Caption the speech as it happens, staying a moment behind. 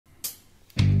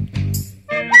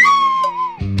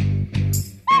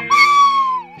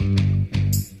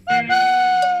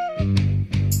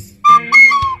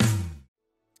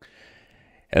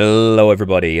Hello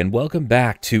everybody, and welcome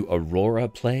back to Aurora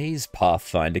Plays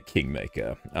Pathfinder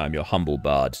Kingmaker. I'm your humble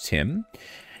bard, Tim.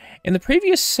 In the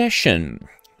previous session,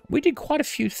 we did quite a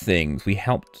few things. We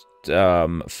helped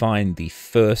find the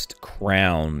first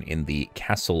crown in the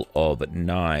Castle of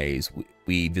Knives.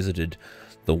 We visited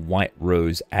the White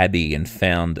Rose Abbey and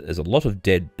found there's a lot of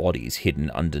dead bodies hidden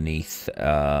underneath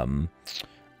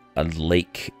a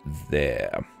lake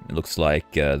there. It looks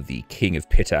like the King of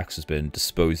Pitax has been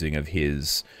disposing of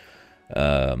his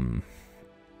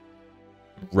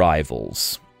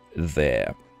rivals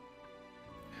there.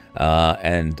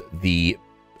 And the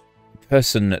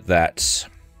person that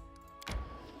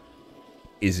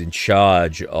is in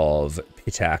charge of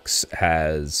Pitax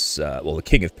has, well, the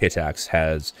King of Pitax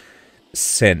has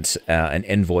sent an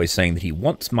envoy saying that he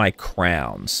wants my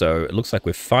crown. So it looks like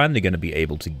we're finally going to be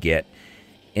able to get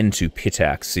into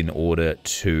Pitax in order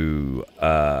to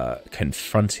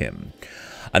confront him.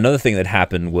 Another thing that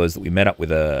happened was that we met up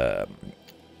with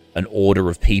an order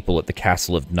of people at the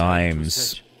Castle of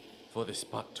Knives.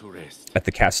 At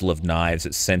the Castle of Knives,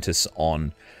 it sent us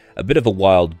on a bit of a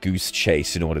wild goose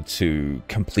chase in order to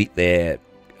complete their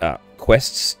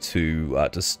quests to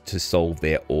solve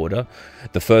their order.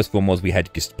 The first one was we had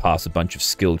to just pass a bunch of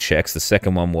skill checks. The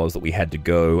second one was that we had to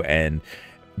go and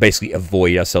basically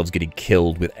avoid ourselves getting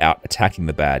killed without attacking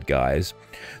the bad guys.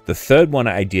 The third one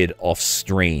I did off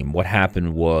stream. What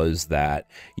happened was that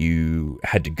you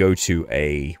had to go to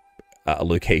a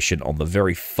location on the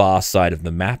very far side of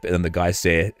the map, and then the guy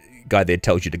there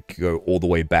tells you to go all the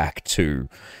way back to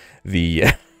the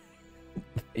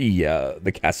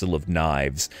the Castle of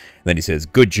Knives. And then he says,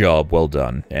 "Good job, well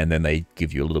done," and then they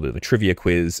give you a little bit of a trivia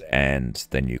quiz, and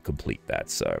then you complete that.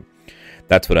 So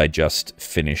that's what I just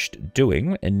finished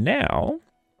doing, and now,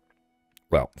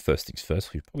 well, first things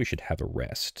first, we probably should have a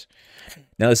rest.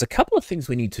 Now, there's a couple of things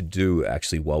we need to do,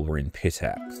 actually, while we're in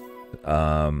Pitax.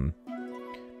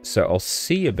 So I'll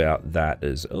see about that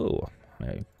as... Oh,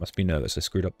 I must be nervous. I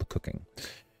screwed up the cooking.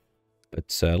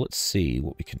 But let's see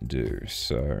what we can do.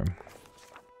 So,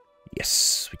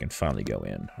 yes, we can finally go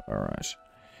in. All right.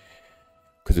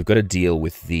 Because we've got to deal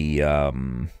with the...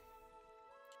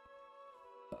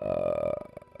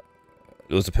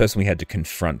 there was a person we had to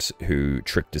confront who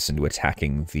tricked us into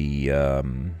attacking the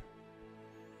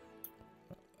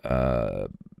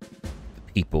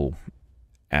people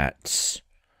at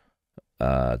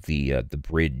the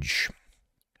bridge,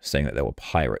 saying that they were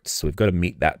pirates. So we've got to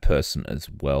meet that person as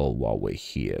well while we're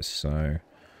here. So,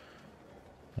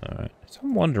 alright. So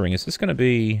I'm wondering, is this going to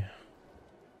be...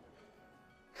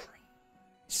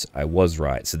 I was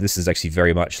right. So this is actually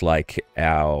very much like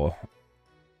our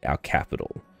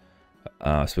capital.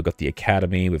 So we've got the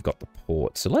academy, we've got the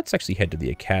port. So let's actually head to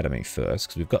the academy first,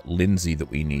 because we've got Lindsay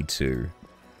that we need to...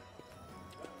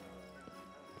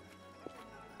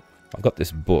 I've got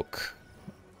this book.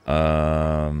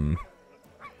 Oh,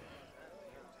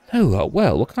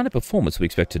 well, what kind of performance do we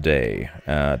expect today?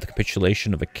 The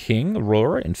capitulation of a king,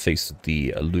 Aurora, in face of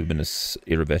the luminous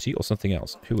Eroveti, or something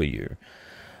else? Who are you?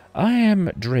 I am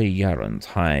Dre Yarant,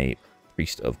 High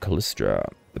Priest of Callistra,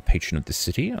 the patron of the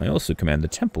city. I also command the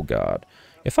Temple Guard.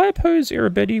 If I oppose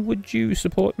Eroveti, would you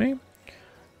support me?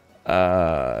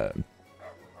 Why?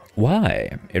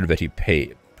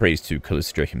 Eroveti prays to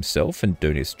Callistra himself and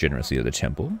donates generously to the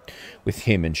temple. With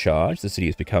him in charge, the city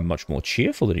has become much more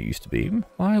cheerful than it used to be.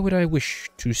 Why would I wish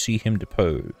to see him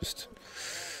deposed?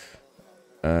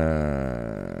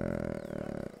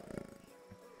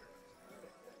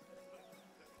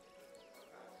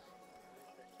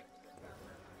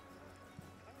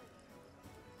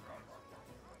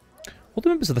 All the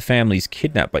members of the families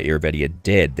kidnapped by Eroveti are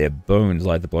dead. Their bones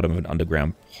lie at the bottom of an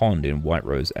underground pond in White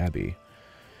Rose Abbey.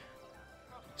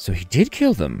 So he did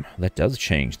kill them. That does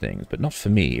change things, but not for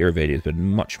me. Eroveti has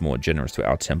been much more generous to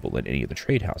our temple than any of the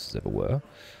trade houses ever were.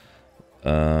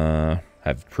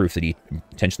 Have proof that he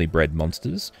intentionally bred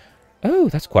monsters. Oh,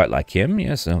 that's quite like him.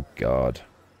 Yes, oh god.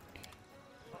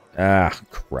 Ah,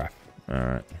 crap.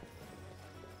 Alright.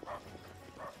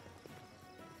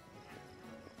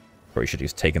 Probably should have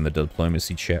just taken the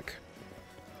diplomacy check.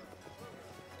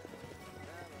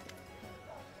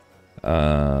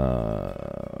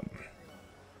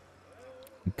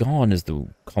 Gone is the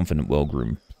confident,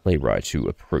 well-groomed playwright who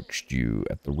approached you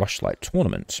at the Rushlight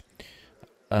tournament.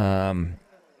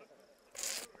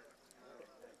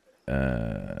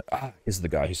 Here's the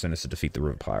guy who sent us to defeat the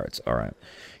river pirates. Alright.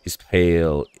 He's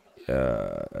pale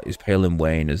and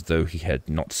wan as though he had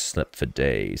not slept for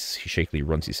days. He shakily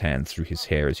runs his hand through his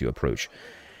hair as you approach.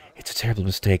 It's a terrible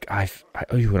mistake. I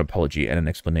owe you an apology and an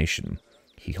explanation.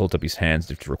 He holds up his hands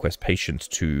as if to request patience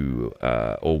to,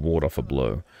 or ward off a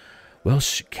blow.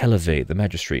 Welsh Kelevate, the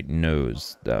magistrate,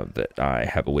 knows that I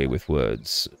have a way with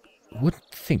words. Wouldn't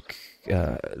think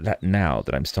that now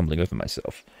that I'm stumbling over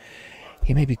myself.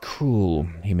 He may be cruel,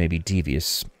 he may be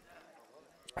devious.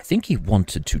 I think he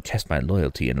wanted to test my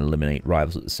loyalty and eliminate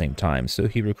rivals at the same time, so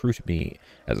he recruited me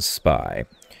as a spy.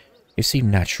 It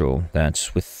seemed natural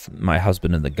that, with my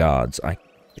husband and the guards, I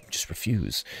just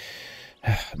refuse.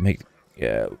 Make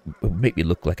me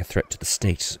look like a threat to the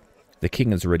state. The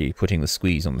king is already putting the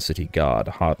squeeze on the city guard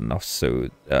hard enough so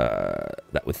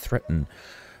that would threaten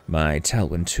my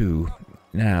Talwyn too.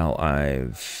 Now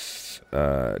I've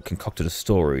concocted a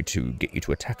story to get you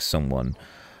to attack someone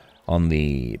on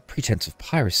the pretense of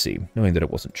piracy, knowing that it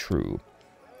wasn't true.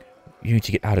 You need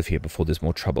to get out of here before there's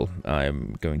more trouble.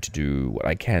 I'm going to do what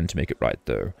I can to make it right,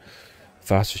 though.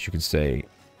 Fast as you can say.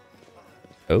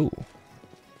 Oh.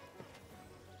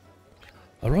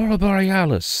 Aurora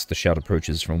Borealis! The shout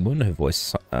approaches from one, her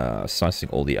voice sizing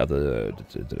all the other...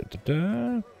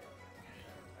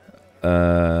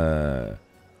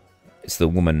 It's the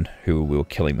woman who we were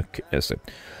killing the...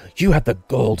 You had the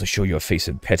gall to show your face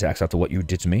in Pitax after what you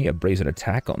did to me, a brazen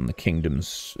attack on the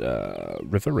kingdom's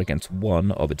river against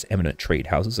one of its eminent trade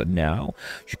houses, and now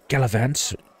you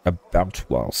gallivant about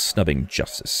while snubbing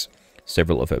justice.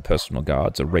 Several of her personal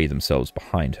guards array themselves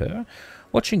behind her,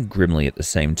 watching grimly at the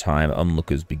same time.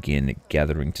 Onlookers begin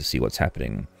gathering to see what's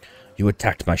happening. You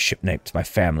attacked my shipmates, my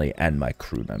family, and my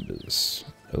crew members.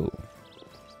 Oh.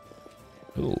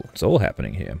 Oh, it's all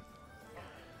happening here.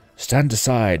 Stand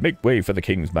aside, make way for the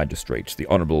King's Magistrate, the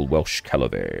Honourable Welsh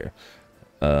Kelevate.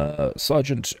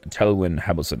 Sergeant Talwyn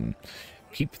Hamilton,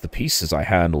 keep the peace as I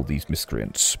handle these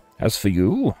miscreants. As for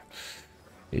you,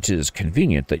 it is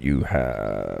convenient that you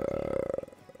have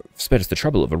spared us the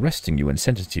trouble of arresting you and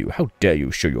sentencing you. How dare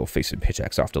you show your face in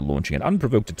Pitax after launching an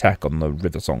unprovoked attack on the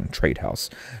Riversong Trade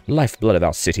House, lifeblood of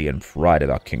our city and pride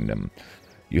of our kingdom.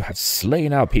 You have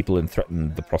slain our people and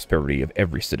threatened the prosperity of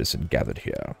every citizen gathered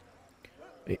here.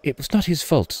 It was not his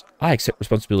fault. I accept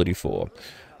responsibility for.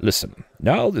 Listen,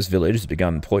 now this village has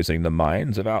begun poisoning the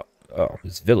minds of our... Oh,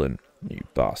 this villain, you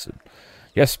bastard.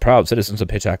 Yes, proud citizens of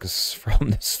Pitax, from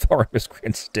this foreign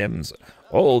miscreant stems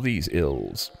all these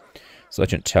ills.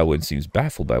 Sergeant Talwyn seems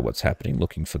baffled by what's happening,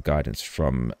 looking for guidance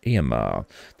from Iamar.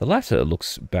 The latter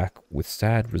looks back with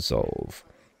sad resolve.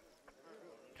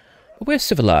 But we're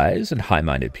civilized and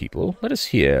high-minded people. Let us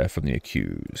hear from the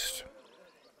accused.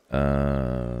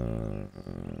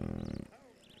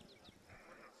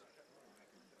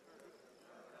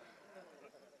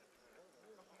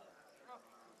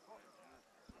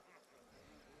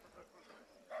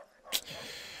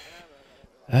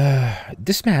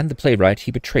 This man, the playwright,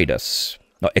 he betrayed us.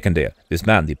 No, Ekandea. This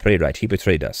man, the playwright, he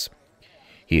betrayed us.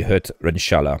 He hurt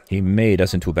Renshala. He made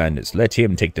us into bandits. Let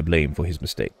him take the blame for his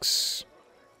mistakes.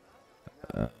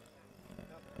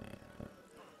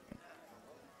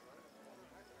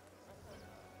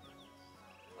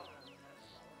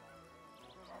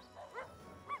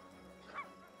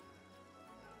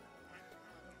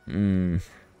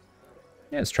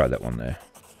 Yeah, let's try that one there.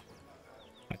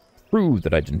 Prove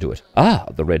that I didn't do it. Ah,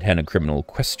 the red-handed criminal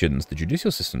questions the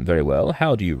judicial system very well.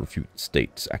 How do you refute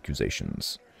state's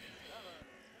accusations?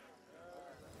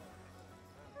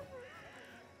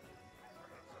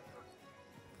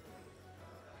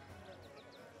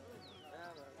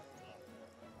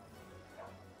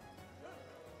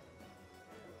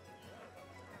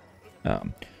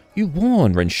 You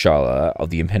warned Renshala of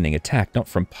the impending attack, not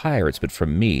from pirates, but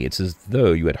from me. It's as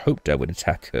though you had hoped I would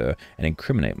attack her and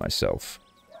incriminate myself.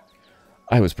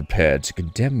 I was prepared to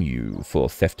condemn you for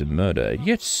theft and murder,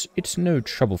 yet it's no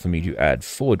trouble for me to add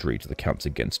forgery to the counts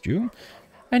against you.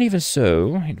 And even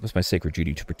so, it was my sacred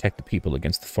duty to protect the people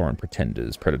against the foreign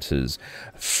pretenders, predators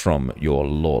from your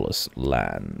lawless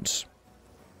land.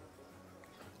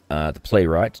 The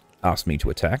playwright asked me to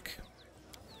attack.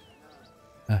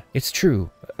 It's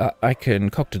true. I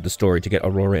concocted the story to get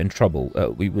Aurora in trouble.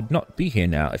 We would not be here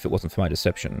now if it wasn't for my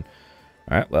deception.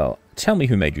 Alright, well, tell me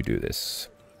who made you do this.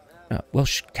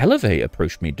 Welsh Kelevate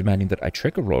approached me, demanding that I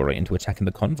trick Aurora into attacking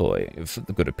the convoy for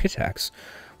the good of Pitax.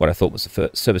 What I thought was the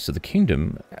service of the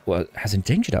kingdom has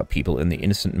endangered our people and the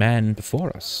innocent man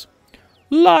before us.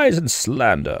 Lies and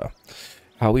slander!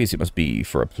 How easy it must be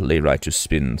for a playwright to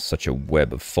spin such a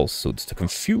web of falsehoods to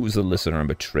confuse the listener and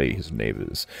betray his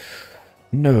neighbors.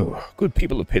 No, good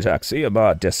people of Pitax,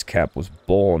 Iamar Descamp was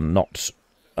born not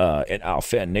in our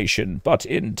fair nation, but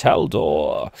in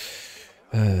Taldor,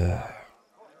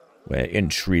 where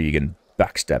intrigue and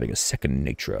backstabbing is second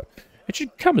nature. It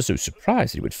should come as no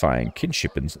surprise that he would find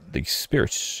kinship in the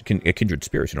spirit, a kindred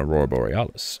spirit in Aurora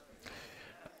Borealis.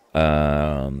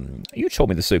 You told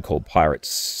me the so-called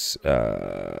pirates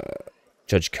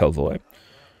Judge Kelvoy.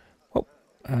 Well,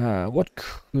 what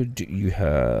could you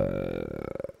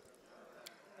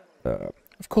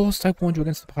of course, I warned you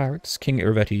against the pirates. King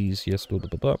Eroveti's, yes, blah, blah,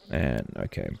 blah, blah. And,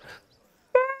 okay.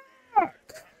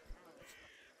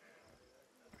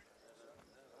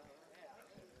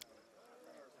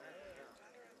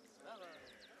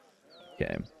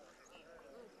 Okay.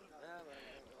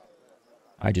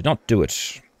 I did not do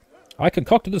it. I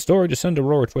concocted the story to send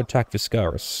Aurora to attack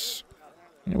Viscaris.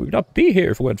 We would not be here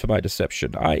if it weren't for my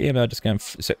deception. I am a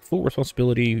accept full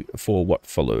responsibility for what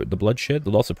followed. The bloodshed,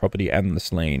 the loss of property, and the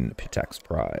slain Pitax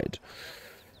pride.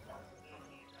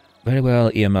 Very well,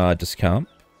 EMR Discamp.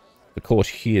 The court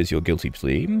hears your guilty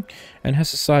plea, and has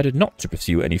decided not to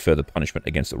pursue any further punishment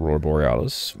against Aurora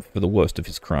Borealis for the worst of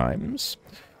his crimes.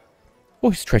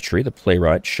 For his treachery, the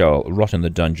playwright shall rot in the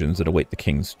dungeons that await the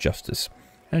king's justice.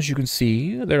 As you can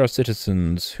see, there are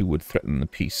citizens who would threaten the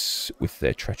peace with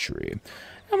their treachery,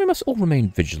 and we must all remain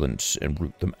vigilant and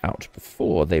root them out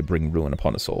before they bring ruin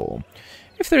upon us all.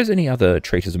 If there is any other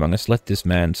traitors among us, let this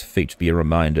man's fate be a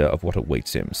reminder of what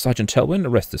awaits him. Sergeant Telwyn,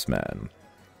 arrest this man.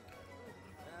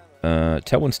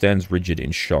 Telwyn stands rigid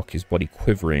in shock, his body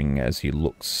quivering as he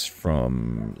looks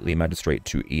from the magistrate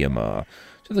to EMR,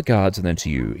 to the guards and then to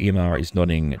you. EMR is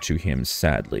nodding to him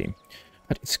sadly.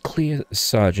 But it's clear that the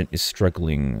sergeant is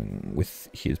struggling with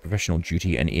his professional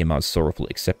duty and EMR's sorrowful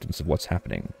acceptance of what's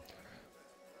happening.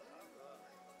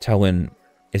 Telwyn,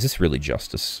 is this really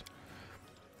justice?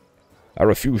 I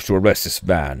refuse to arrest this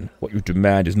man. What you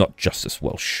demand is not justice,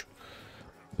 Welsh.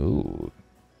 Ooh.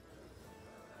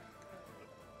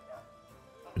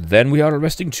 Then we are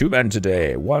arresting 2 men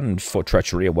today, one for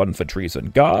treachery and one for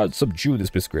treason. Guards, subdue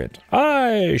this miscreant.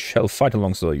 I shall fight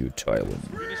alongside you, Telwyn.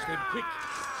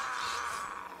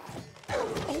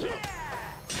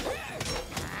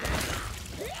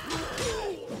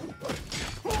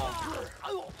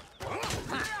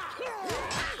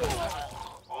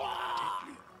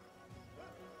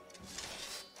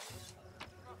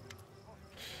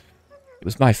 It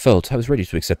was my fault. I was ready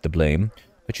to accept the blame.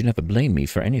 But you never blamed me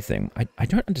for anything. I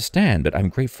don't understand, but I'm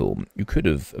grateful. You could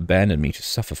have abandoned me to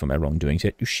suffer for my wrongdoings,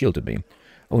 yet you shielded me.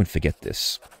 I won't forget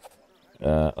this.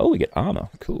 Oh, we get armor.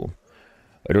 Cool.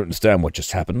 I don't understand what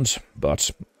just happened,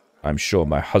 but I'm sure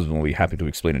my husband will be happy to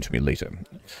explain it to me later.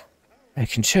 I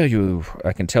can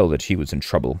tell that he was in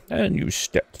trouble, and you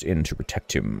stepped in to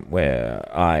protect him where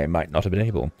I might not have been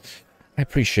able. I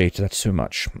appreciate that so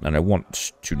much, and I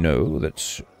want to know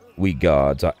that we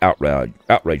guards are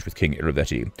outraged with King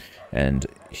Eroveti and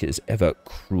his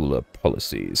ever-crueler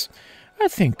policies. I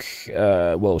think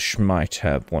Welsh might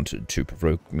have wanted to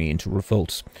provoke me into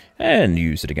revolt and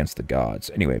use it against the guards.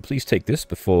 Anyway, please take this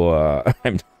before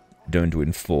I'm going to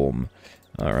inform.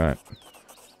 Alright.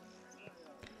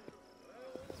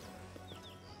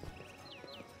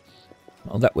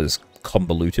 Well, that was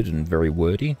convoluted and very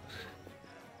wordy.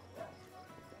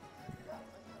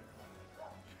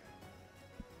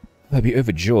 I'd be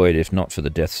overjoyed if not for the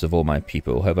deaths of all my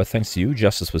people. However, thanks to you,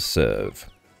 justice was served.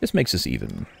 This makes us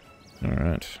even.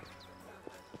 Alright.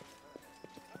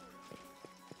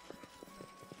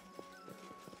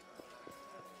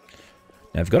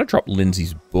 Now, I've got to drop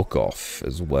Lindsay's book off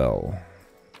as well.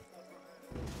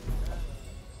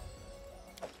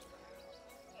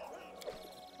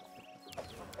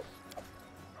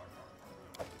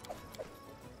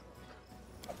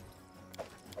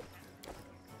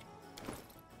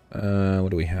 What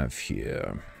do we have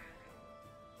here?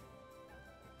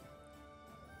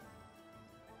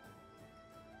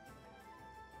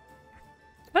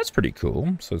 That's pretty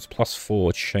cool. So it's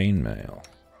 +4 chainmail.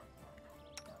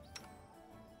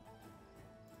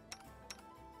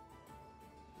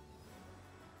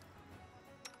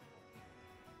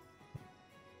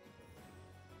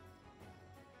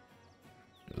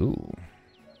 Ooh.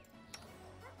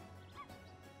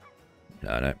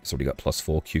 No, it's already got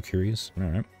 +4 Q Curious.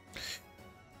 Alright.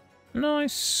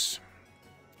 Nice.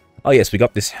 Oh yes, we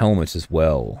got this helmet as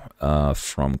well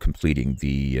from completing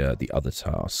the other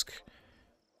task.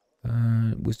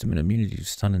 Wisdom and immunity to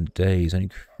stun and daze. Any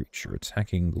creature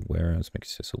attacking the wearer makes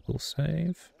a successful will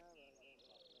save.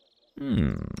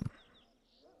 There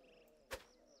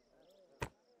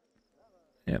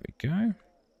we go.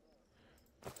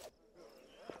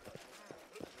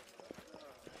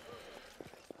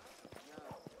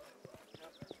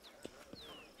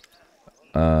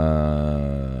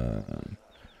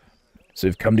 So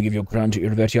you've come to give your crown to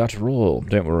Eroveti after all.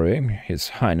 Don't worry, His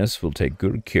Highness will take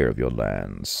good care of your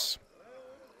lands.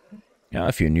 Now,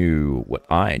 if you knew what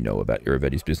I know about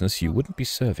Eroveti's business, you wouldn't be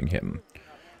serving him.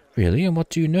 Really? And what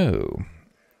do you know?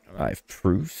 I've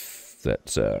proof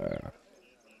that,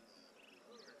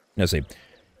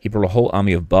 He brought a whole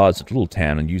army of bards to Little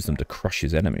Town and used them to crush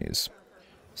his enemies.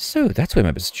 So, that's where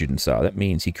my best students are. That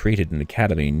means he created an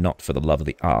academy not for the love of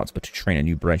the arts, but to train a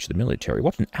new branch of the military.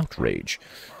 What an outrage.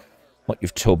 What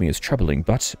you've told me is troubling,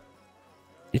 but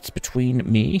it's between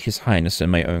me, His Highness,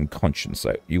 and my own conscience.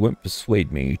 You won't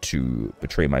persuade me to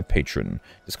betray my patron.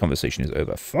 This conversation is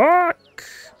over. Fuck!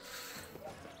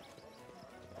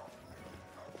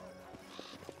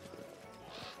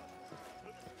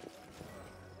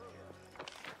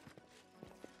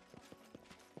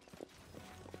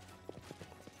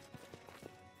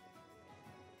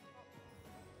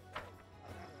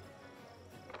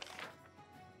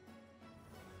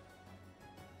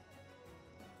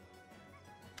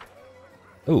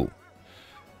 Oh.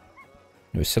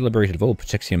 No celebrated of all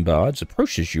Pitaxian bards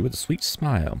approaches you with a sweet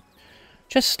smile.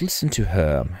 Just listen to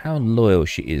her, how loyal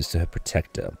she is to her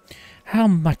protector, how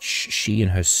much she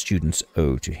and her students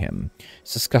owe to him.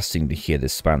 It's disgusting to hear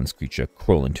this spineless creature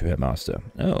crawl into her master.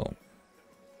 Oh.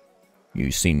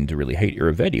 You seem to really hate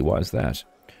Eroveti, why is that?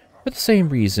 For the same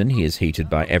reason he is hated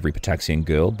by every Pitaxian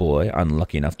girl, boy,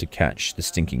 unlucky enough to catch the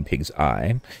stinking pig's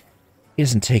eye. He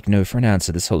doesn't take no for an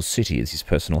answer. This whole city is his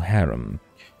personal harem.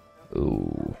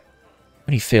 Oh.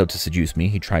 When he failed to seduce me,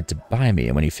 he tried to buy me,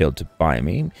 and when he failed to buy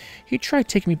me, he tried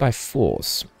taking me by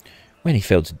force. When he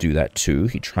failed to do that too,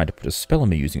 he tried to put a spell on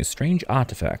me using a strange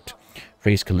artifact.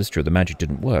 Praise Callisto, the magic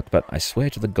didn't work, but I swear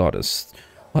to the goddess,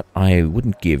 what I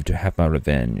wouldn't give to have my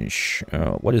revenge.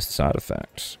 What is this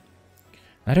artifact?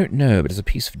 I don't know, but it's a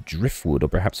piece of driftwood or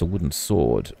perhaps a wooden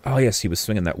sword. Oh yes, he was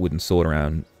swinging that wooden sword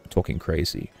around, talking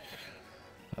crazy.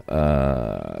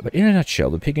 But in a nutshell,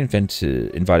 the pig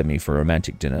invited me for a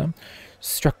romantic dinner,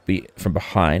 struck me from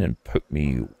behind and poked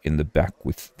me in the back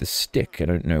with the stick. I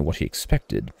don't know what he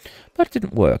expected, but it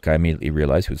didn't work. I immediately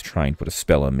realized he was trying to put a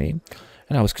spell on me,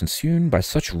 and I was consumed by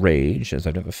such rage as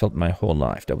I've never felt in my whole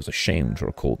life. I was ashamed to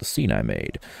recall the scene I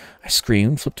made. I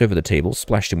screamed, flipped over the table,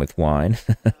 splashed him with wine.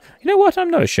 You know what?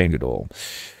 I'm not ashamed at all.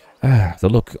 The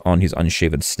look on his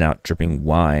unshaven snout dripping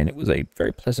wine, it was a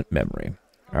very pleasant memory.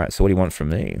 Alright, so what do you want from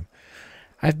me?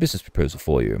 I have a business proposal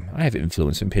for you. I have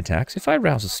influence in Pitax. If I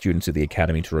rouse the students of the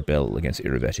Academy to rebel against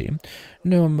Eroveti,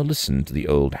 no one will listen to the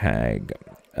old hag,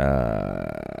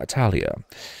 Talia.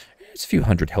 It's a few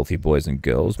hundred healthy boys and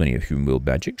girls, many of whom will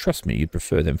magic. Trust me, you'd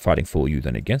prefer them fighting for you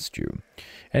than against you.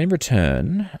 And in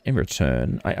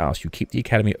return, I ask you keep the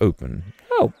Academy open.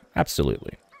 Oh,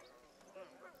 absolutely.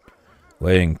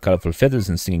 Wearing colorful feathers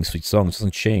and singing sweet songs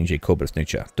doesn't change a cobra's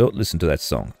nature. Don't listen to that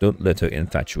song. Don't let her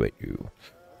infatuate you.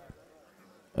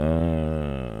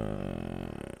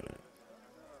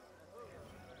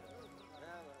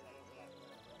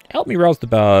 Help me rouse the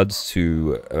bards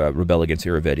to rebel against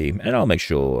Eroveti, and I'll make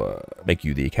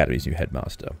you the Academy's new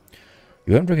headmaster.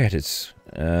 You won't regret it.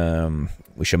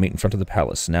 We shall meet in front of the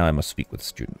palace. Now I must speak with the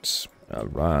students. All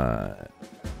right.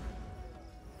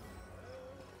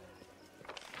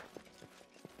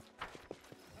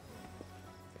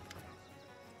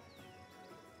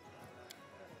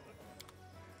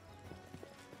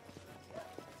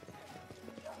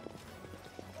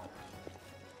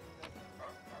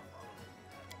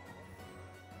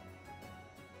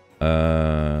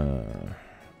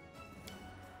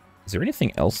 Is there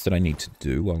anything else that I need to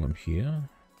do while I'm here?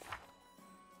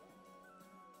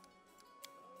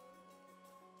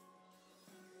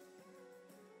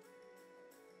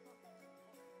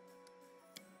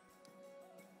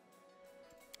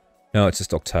 No, it's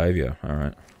just Octavia.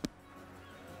 Alright.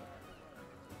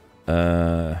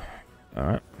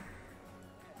 Alright.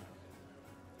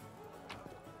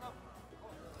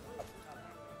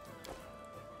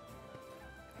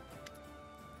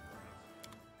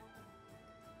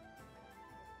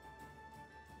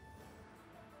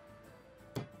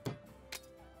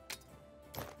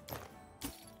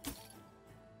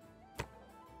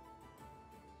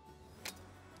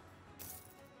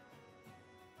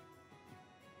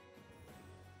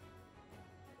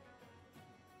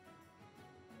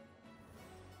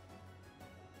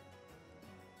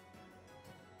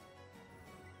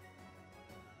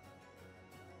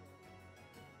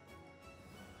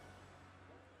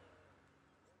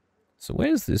 So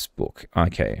where's this book?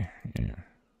 Okay. Yeah.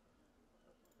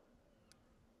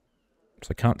 So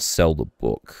I can't sell the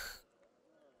book.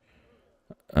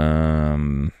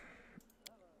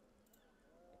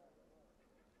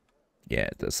 Yeah,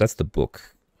 that's the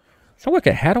book. So work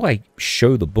out, how do I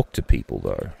show the book to people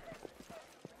though?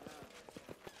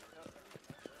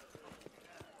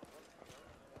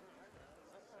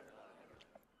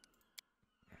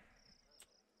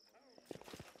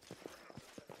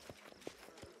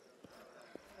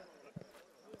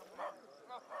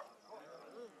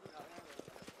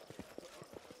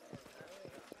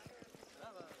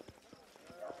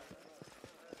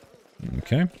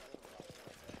 Okay.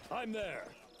 I'm there.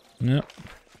 Yep.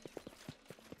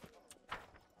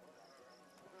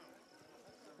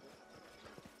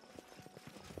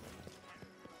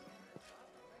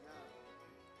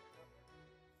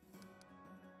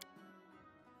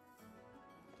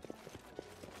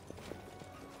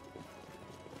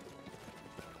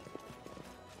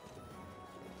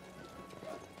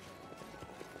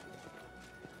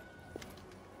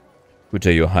 Good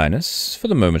day, Your Highness. For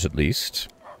the moment, at least.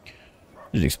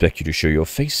 Didn't expect you to show your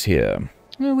face here.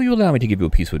 Will you allow me to give you a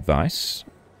piece of advice?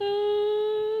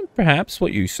 Perhaps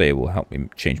what you say will help me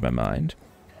change my mind.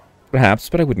 Perhaps,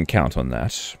 but I wouldn't count on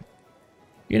that.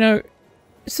 You know,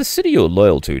 it's the city you're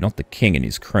loyal to, not the king and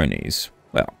his cronies.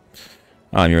 Well,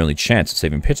 I'm your only chance at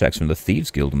saving Pitax from the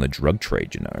Thieves Guild and the drug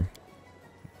trade, you know.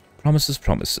 Promises,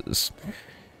 promises.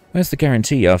 Where's the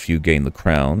guarantee after you gain the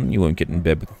crown, you won't get in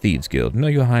bed with the Thieves Guild? No,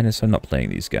 Your Highness, I'm not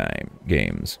playing these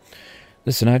games.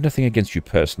 Listen, I have nothing against you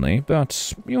personally,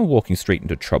 but you're walking straight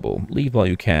into trouble. Leave while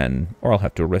you can, or I'll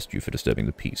have to arrest you for disturbing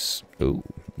the peace. Oh,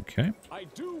 okay. I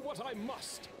do what I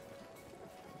must.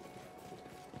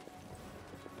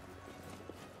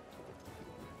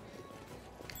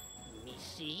 Me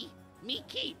see, me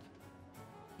keep.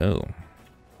 Oh.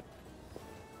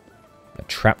 A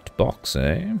trapped box,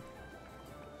 eh?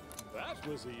 That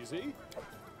was easy.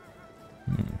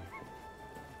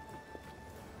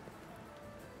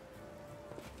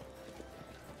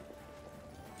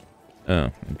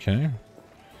 Oh, okay.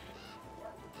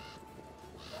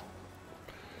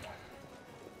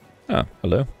 Ah,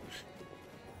 hello.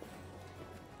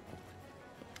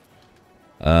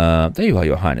 There you are,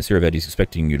 Your Highness. Eroveti's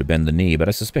expecting you to bend the knee, but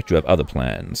I suspect you have other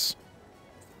plans.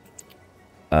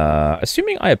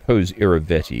 Assuming I oppose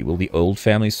Eroveti, will the old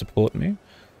family support me?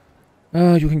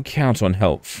 You can count on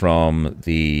help from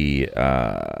the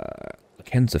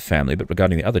Kenza family, but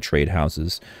regarding the other trade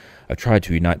houses, I've tried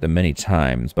to unite them many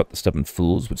times, but the stubborn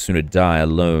fools would sooner die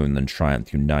alone than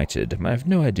triumph united. I have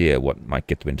no idea what might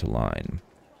get them into line.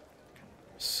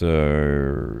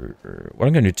 So, what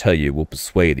I'm going to tell you will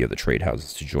persuade the other trade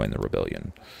houses to join the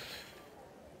rebellion.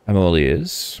 I'm all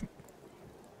ears.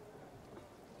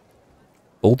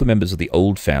 All the members of the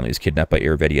old families kidnapped by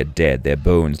Eroveti are dead. Their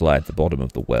bones lie at the bottom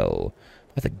of the well.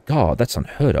 By the god, that's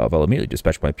unheard of. I'll immediately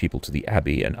dispatch my people to the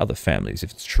Abbey and other families.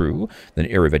 If it's true, then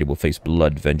Eroveti will face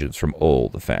blood vengeance from all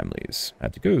the families. I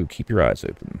have to go. Keep your eyes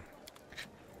open.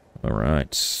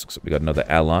 Alright. Looks like we got another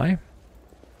ally.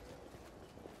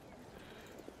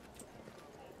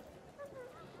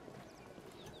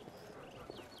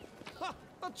 Ha!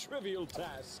 A trivial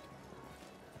task.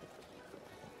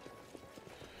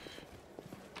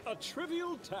 A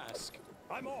trivial task.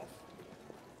 I'm off.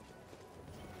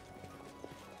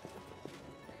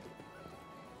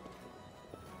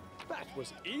 That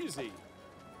was easy.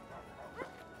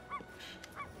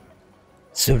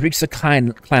 So reach the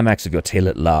climax of your tale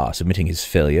at last, admitting his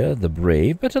failure. The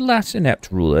brave, but alas inept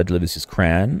ruler delivers his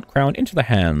crown into the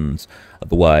hands of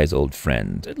the wise old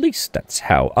friend. At least that's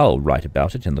how I'll write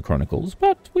about it in the chronicles,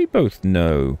 but we both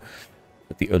know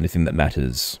that the only thing that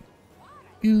matters,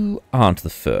 you aren't the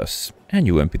first, and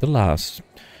you won't be the last,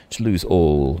 to lose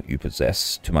all you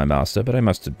possess to my master, but I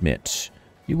must admit,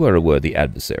 you were a worthy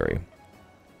adversary.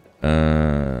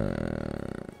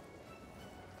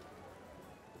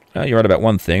 You're right about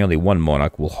one thing. Only one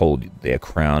monarch will hold their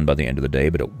crown by the end of the day,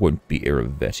 but it won't be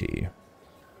Eroveti.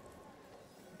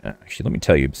 Actually, let me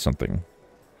tell you something.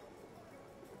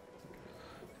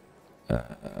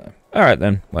 Alright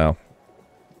then, well.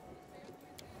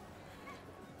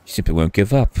 You simply won't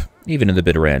give up, even in the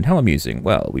bitter end. How amusing.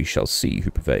 Well, we shall see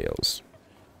who prevails.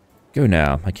 Go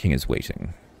now, my king is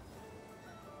waiting.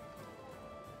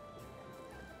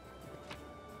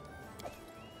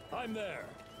 I'm there.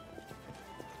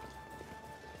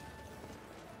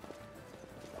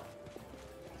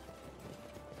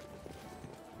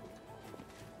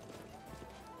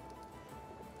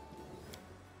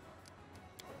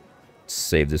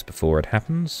 Save this before it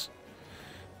happens.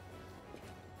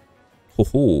 Ho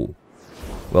ho.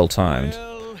 Well timed.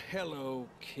 Well, hello,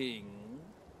 King.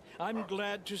 I'm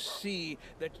glad to see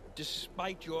that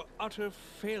despite your utter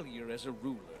failure as a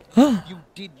ruler, you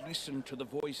did listen to the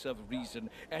voice of reason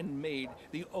and made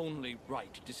the only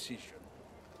right decision.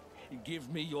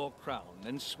 Give me your crown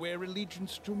and swear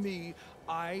allegiance to me.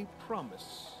 I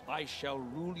promise I shall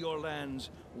rule your lands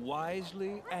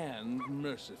wisely and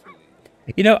mercifully.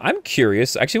 You know, I'm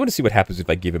curious. I actually want to see what happens if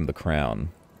I give him the crown.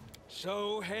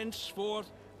 So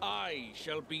henceforth, I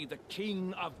shall be the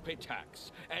king of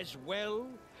Pitax, as well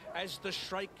as the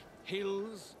Shrike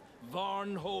Hills,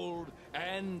 Varnhold,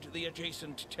 and the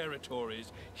adjacent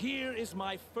territories. Here is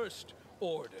my first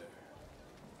order.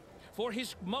 For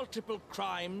his multiple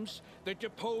crimes, the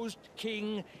deposed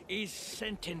king is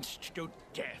sentenced to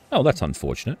death. Oh, that's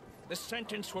unfortunate. The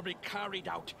sentence will be carried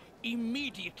out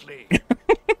immediately.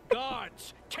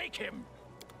 Guards, take him!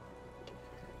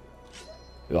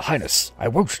 Your Highness, I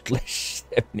won't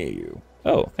step near you.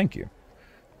 Oh, thank you.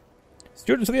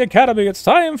 Students of the Academy, it's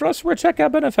time for us to protect our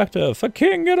benefactor, for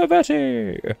King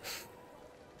Eroveti!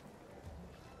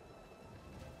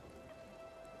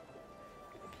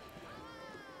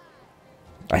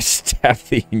 I stab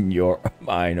thee in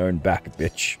mine own back,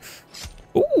 bitch.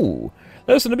 Ooh!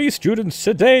 Listen to me, students.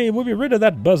 Today we'll be rid of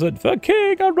that buzzard for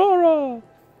King Aurora!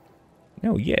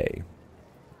 Oh, yay.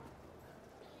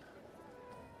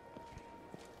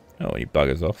 Oh, he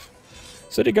buggers off.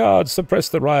 City guards, suppress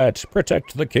the riot.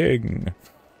 Protect the king.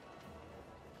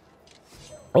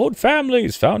 Old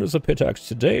families, founders of Pitax.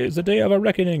 Today is the day of a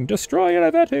reckoning. Destroy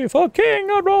Eroveti for King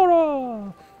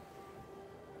Aurora!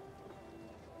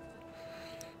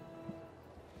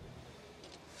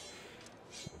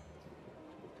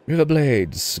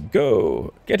 Riverblades,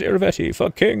 go! Get Eroveti for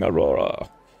King Aurora!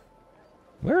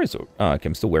 Where is... Ah, okay,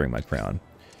 I'm still wearing my crown.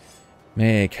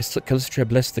 May Callistra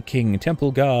bless the king,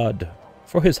 temple guard,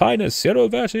 for his highness,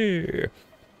 Eroveti!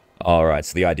 Alright,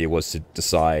 so the idea was to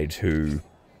decide who...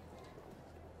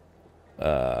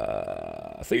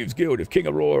 Thieves Guild, if King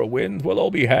Aurora wins, we'll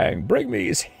all be hanged. Bring me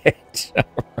his head.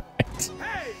 Alright.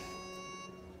 Hey!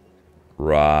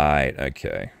 Right,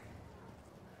 okay.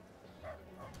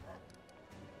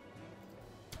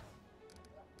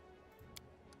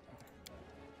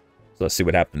 So let's see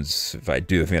what happens if I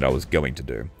do the thing that I was going to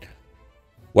do.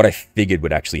 What I figured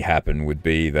would actually happen would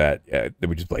be that it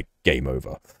would just be like game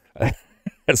over.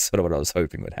 That's sort of what I was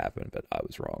hoping would happen, but I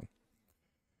was wrong.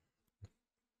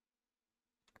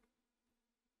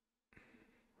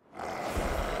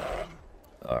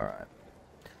 Alright.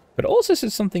 But it also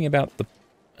says something about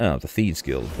the Thieves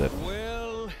Guild. That,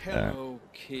 Well, hello,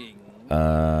 King.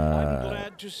 I'm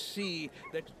glad to see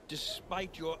that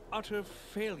despite your utter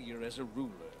failure as a ruler,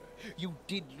 you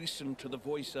did listen to the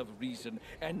voice of reason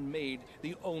and made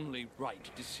the only right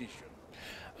decision.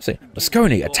 Say,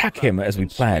 Moscone, attack him as we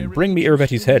planned. Bring me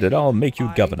Eroveti's head and I'll make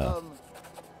you governor.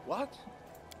 What?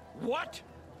 What?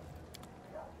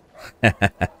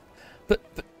 But,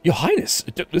 Your Highness,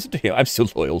 listen to him. I'm still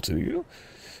loyal to you.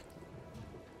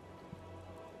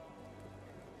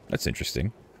 That's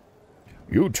interesting.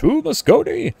 You too,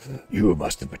 Moscone? You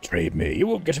must have betrayed me. You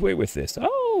won't get away with this.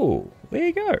 Oh, there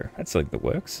you go. That's something that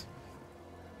works.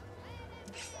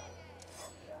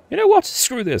 You know what?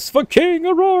 Screw this. For King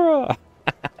Aurora!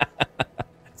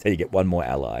 So you get one more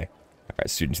ally. Alright,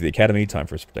 students of the Academy, time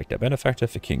for us to protect our benefactor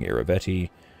for King Eroveti.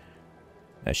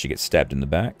 As she gets stabbed in the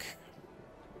back.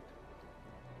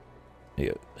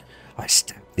 Here. I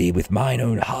stab thee with mine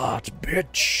own heart,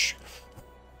 bitch!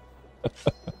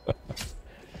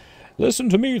 Listen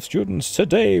to me, students.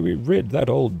 Today we rid that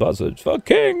old buzzard for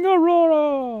King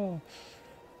Aurora!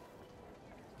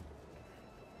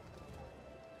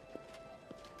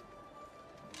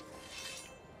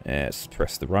 Yes,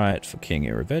 press the right for King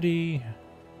Eroveti.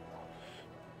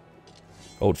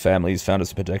 Old families,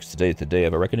 founders of Pitax. Today is the day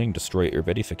of a reckoning. Destroy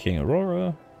Eroveti for King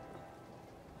Aurora.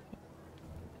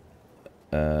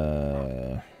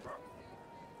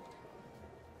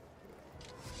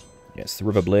 Yes, the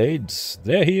Riverblades.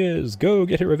 There he is. Go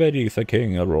get Eroveti for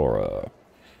King Aurora.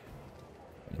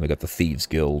 And we got the Thieves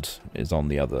Guild is on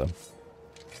the other.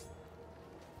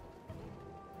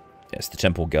 Yes, the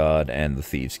Temple Guard and the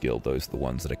Thieves Guild. Those are the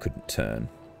ones that I couldn't turn.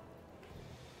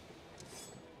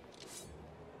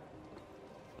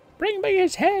 Bring me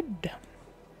his head!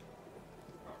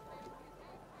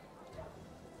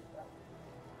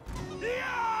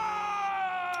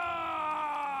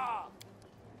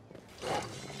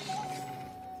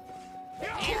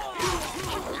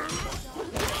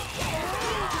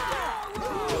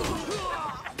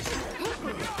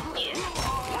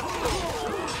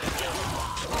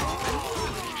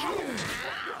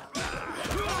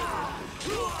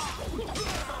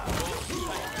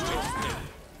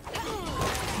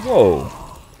 Whoa.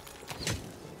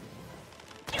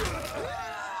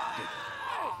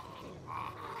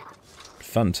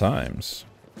 Fun times.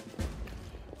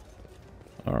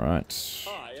 Alright.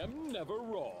 I am never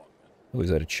wrong. Who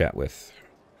is there to chat with?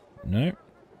 No.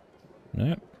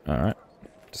 No. Alright.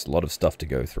 Just a lot of stuff to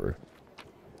go through.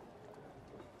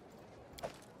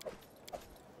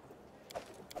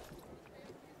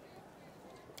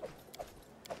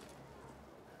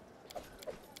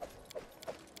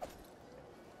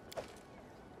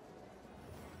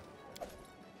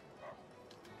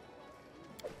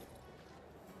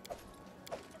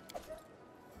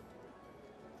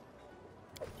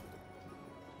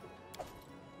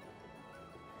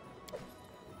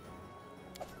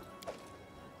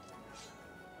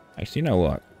 Actually, you know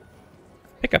what?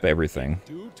 Pick up everything.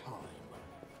 Due time.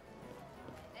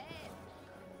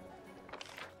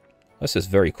 Let's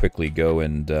just very quickly go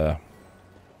and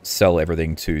sell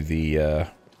everything to the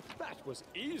That was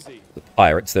easy.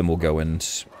 pirates. Then we'll go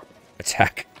and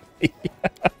attack.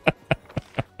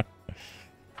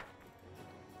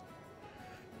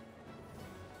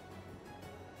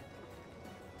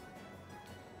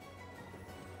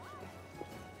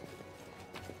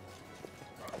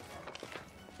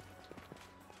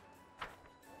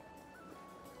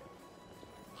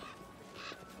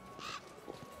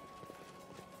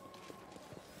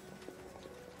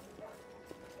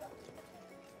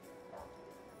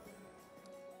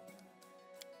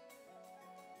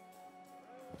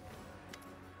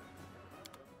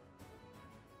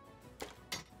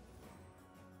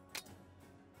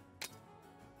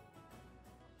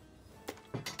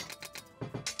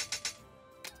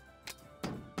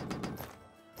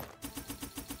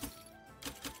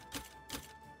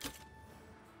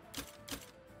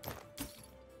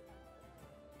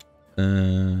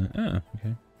 Oh,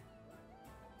 okay.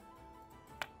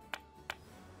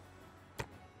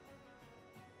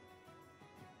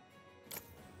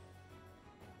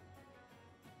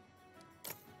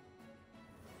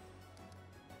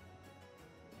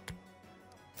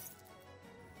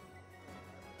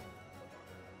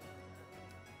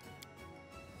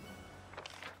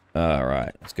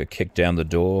 Alright, let's go kick down the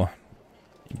door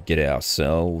and get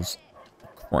ourselves a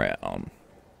crown.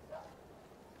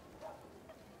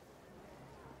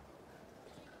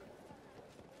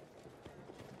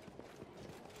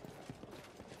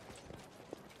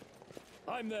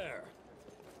 I'm there.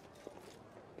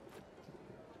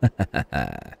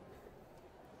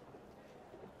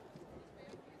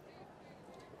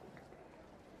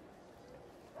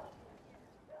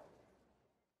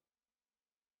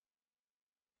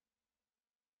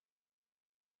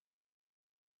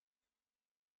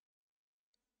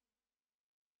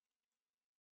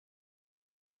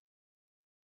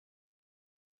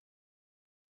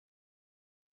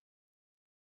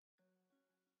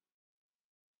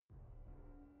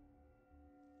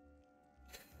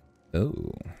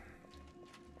 Oh.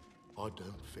 I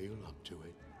don't feel up to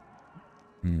it.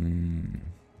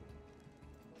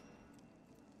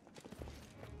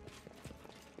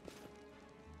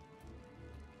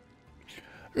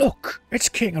 Look, it's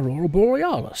King Aurora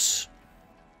Borealis.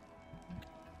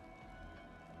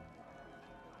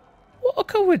 What a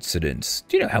coincidence.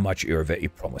 Do you know how much Eroveti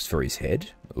promised for his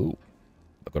head? Oh,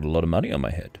 I've got a lot of money on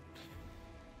my head.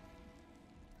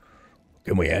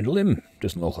 Can we handle him?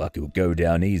 Doesn't look like he'll go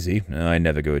down easy. I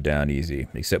never go down easy,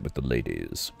 except with the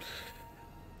ladies.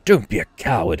 Don't be a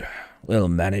coward. We'll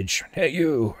manage. Hey,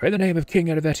 you, in the name of King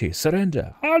Eroveti,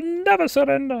 surrender. I'll never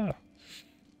surrender.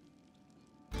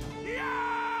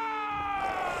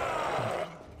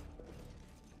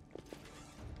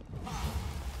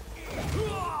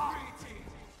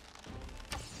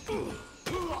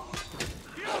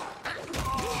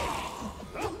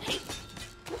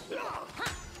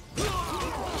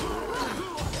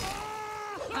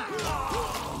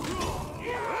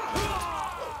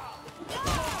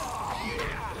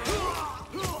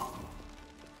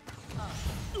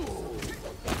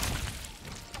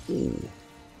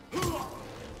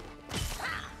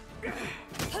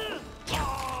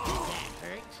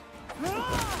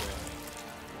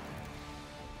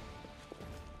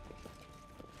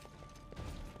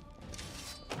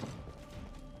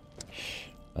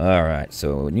 Alright,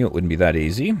 so I knew it wouldn't be that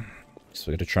easy.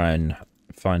 So we're going to try and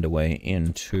find a way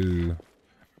into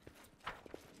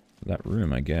that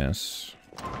room, I guess.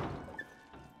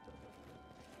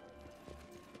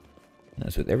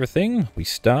 As with everything, we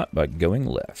start by going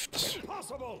left.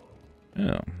 Impossible.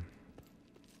 Oh,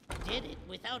 Did it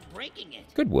without breaking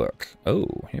it. good work. Oh,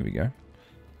 here we go.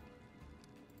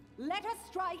 Let us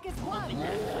strike as one. Hoping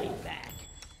they'll fight back.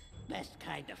 Best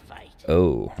kind of fight.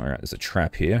 Oh, alright, there's a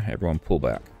trap here. Everyone pull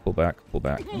back, pull back, pull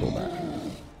back, pull back.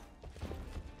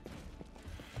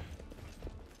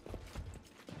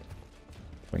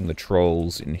 Bring the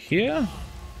trolls in here.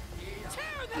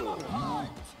 Tear them apart!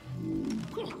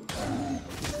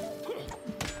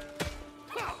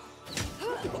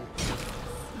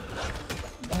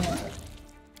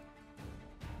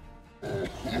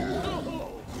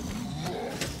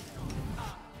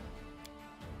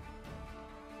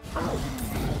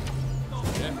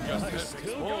 I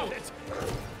still got it.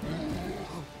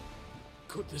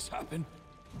 Could this happen?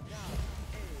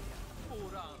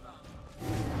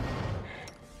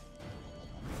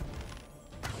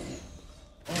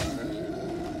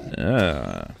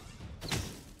 Ah.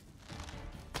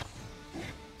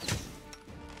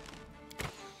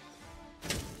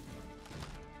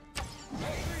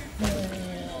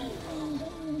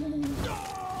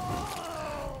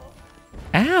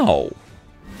 Ow!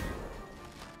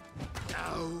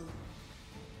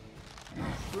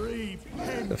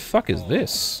 The fuck is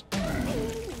this?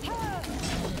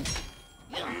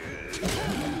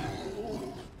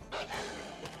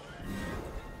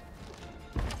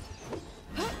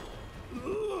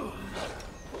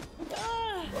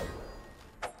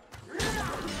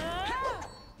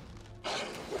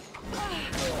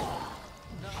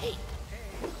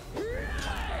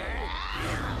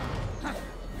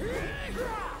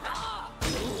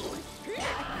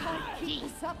 Keep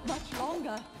this up much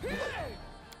longer.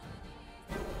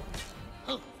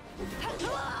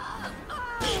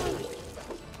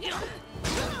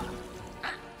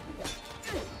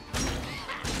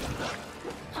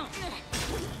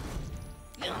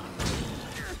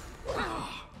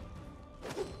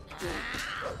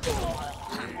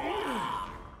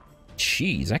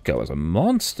 Jeez, that guy was a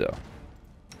monster.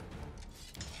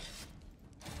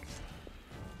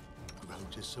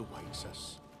 Grotus awaits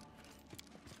us.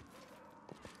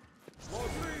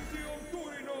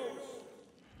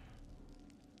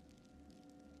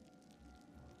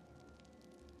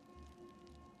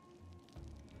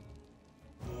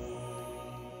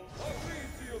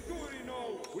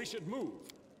 We should move.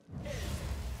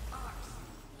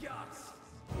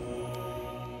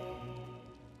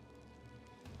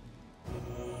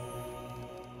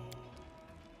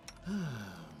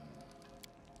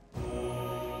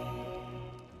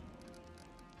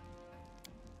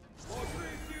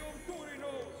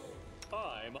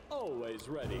 I'm always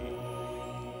ready.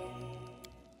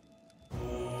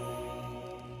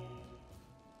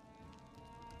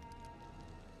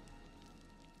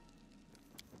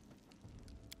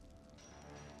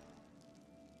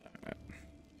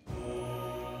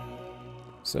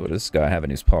 So what does this guy have in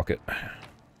his pocket?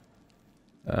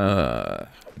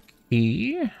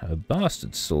 Key, a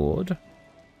bastard sword,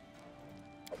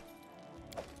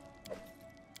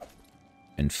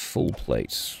 and full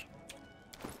plate.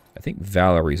 I think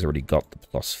Valerie's already got the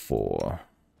 +4.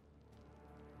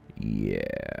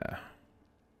 Yeah.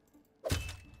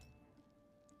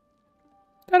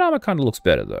 That armor kind of looks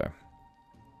better, though.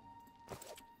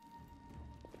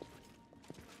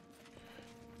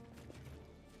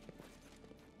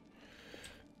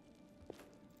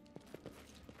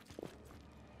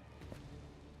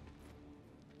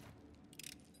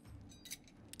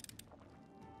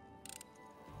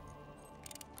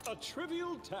 A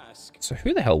trivial task. So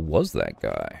who the hell was that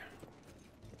guy?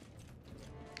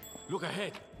 Look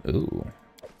ahead. Ooh.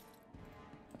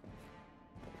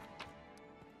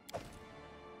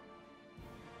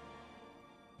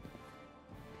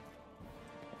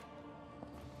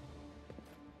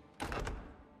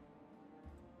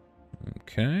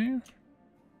 Okay. I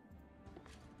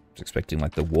was expecting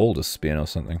like the wall to spin or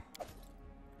something.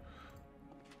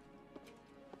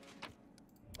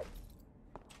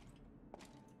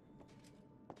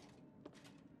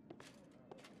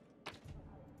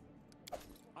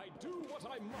 I do what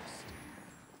I must.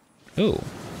 Ooh.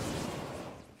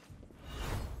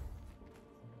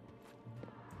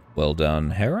 Well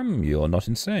done, Harem. You're not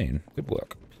insane. Good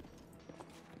work.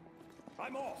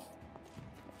 I'm off.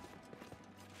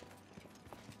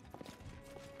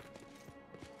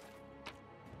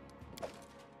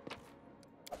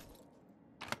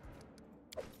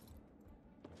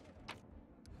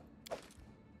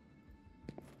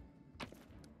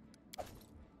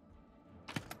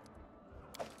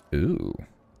 Ooh.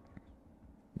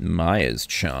 Maya's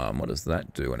charm. What does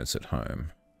that do when it's at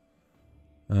home?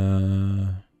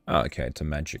 Oh, okay, it's a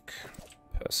magic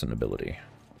person ability.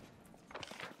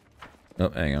 Oh,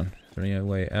 hang on. Is there any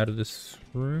way out of this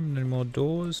room? Any more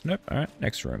doors? Nope. Alright,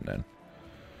 next room then.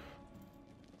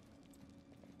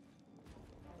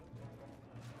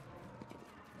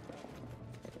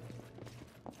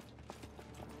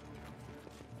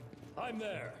 I'm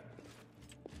there.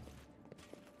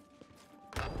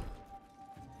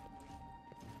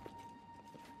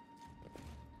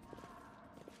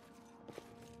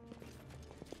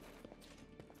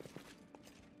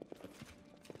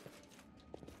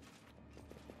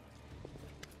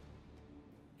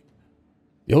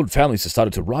 The old families have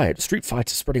started to riot. Street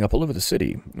fights are spreading up all over the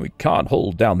city. We can't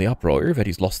hold down the uproar.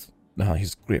 Eroveti's lost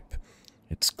his grip.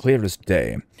 It's clear as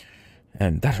day.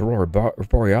 And that Aurora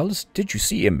Borealis, did you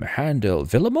see him handle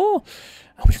Villamore?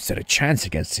 Oh, we stood a chance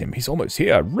against him. He's almost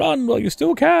here. Run while you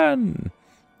still can.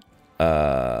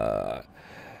 You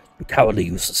cowardly,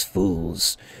 useless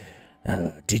fools.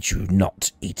 Did you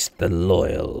not eat the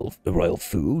royal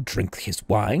food, drink his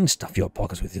wine, stuff your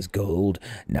pockets with his gold?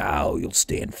 Now you'll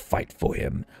stay and fight for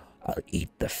him. I'll eat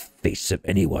the face of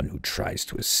anyone who tries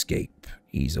to escape.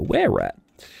 He's a were-rat.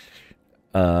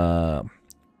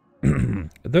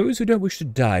 Those who don't wish to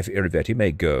die for Eroveti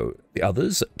may go. The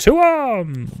others, to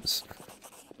arms!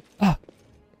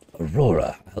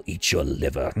 Aurora, I'll eat your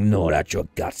liver, gnaw out your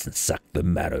guts, and suck the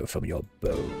marrow from your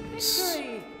bones.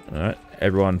 Alright,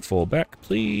 everyone fall back,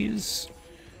 please.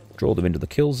 Draw them into the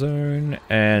kill zone,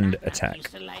 and attack.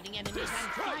 Used to lighting enemies on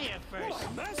fire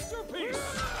first. Masterpiece!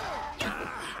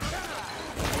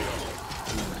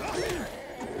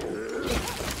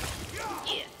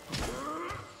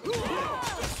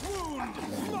 Wound!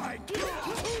 My gift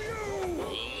to you!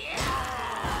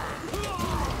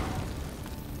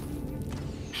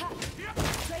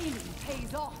 Training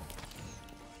pays off.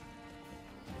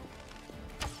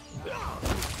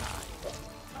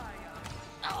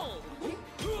 Oh!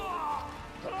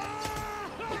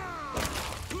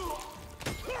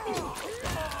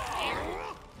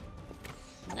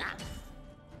 Nah.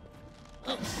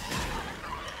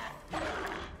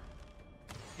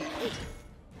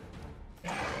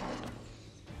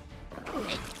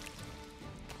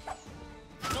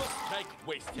 No strike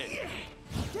wasted.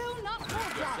 Do not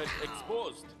falter. Set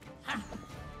exposed.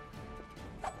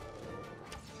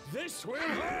 This will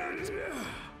hurt!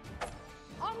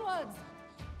 Onwards.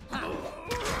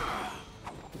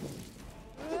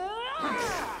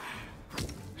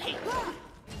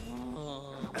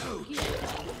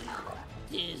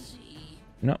 Dizzy.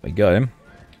 No, we got him.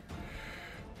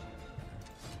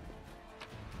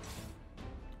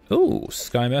 Ooh,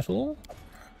 sky metal.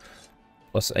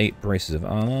 Plus 8 braces of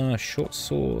armor, short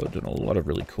sword, and a lot of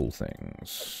really cool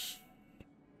things.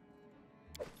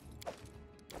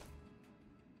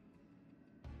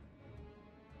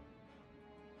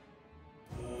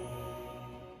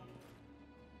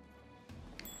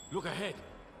 Look ahead.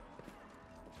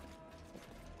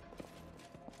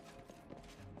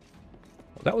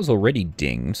 Well, that was already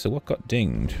dinged, so what got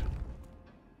dinged?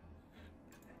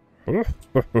 You're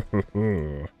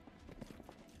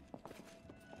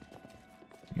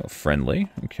friendly,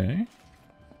 okay.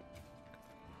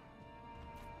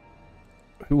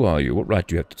 Who are you? What right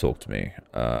do you have to talk to me?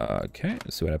 Okay,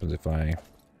 let's see what happens if I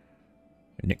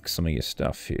nick some of your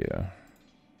stuff here.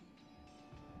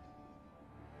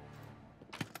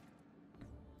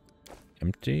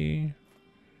 Empty.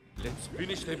 Let's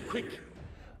finish them quick.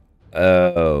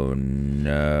 Oh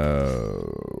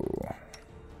no.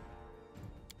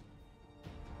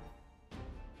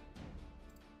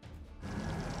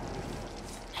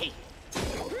 Hey.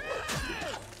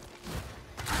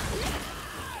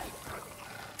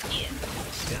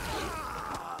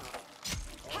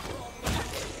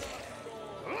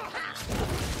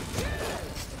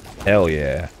 Hell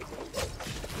yeah.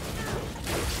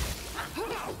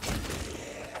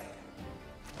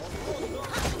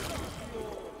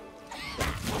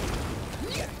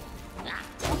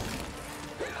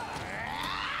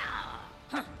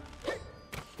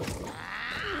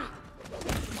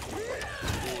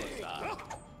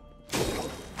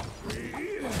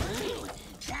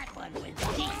 That one went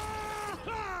deep.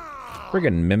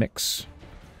 Friggin' mimics.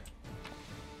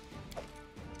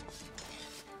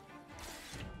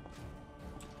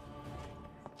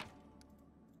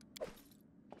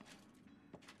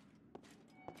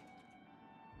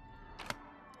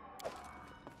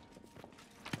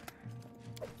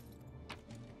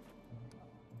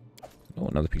 Oh,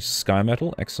 another piece of sky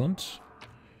metal. Excellent.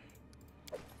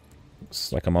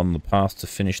 Looks like I'm on the path to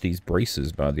finish these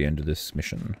braces by the end of this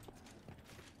mission.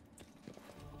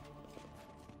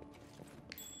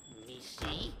 Me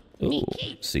see. Ooh, Me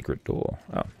keep. secret door.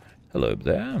 Oh, hello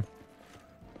there.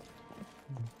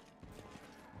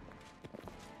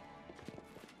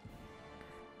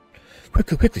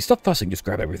 Quickly, quickly, stop fussing. Just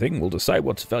grab everything. We'll decide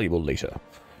what's valuable later.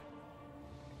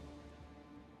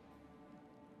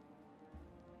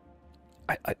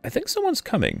 I think someone's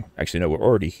coming. Actually, no, we're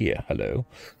already here. Hello.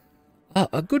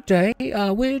 A good day.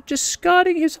 We're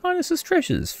discarding His Highness's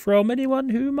treasures from anyone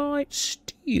who might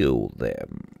steal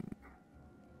them.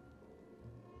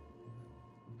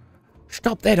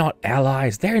 Stop, they're not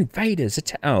allies. They're invaders.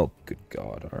 Oh, good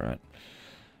God. All right.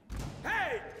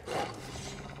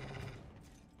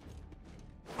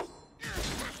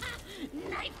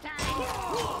 Knife time.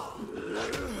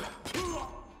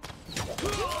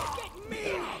 Get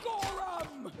me,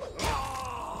 Gorum!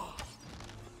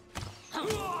 That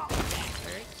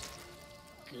hurts.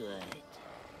 Good.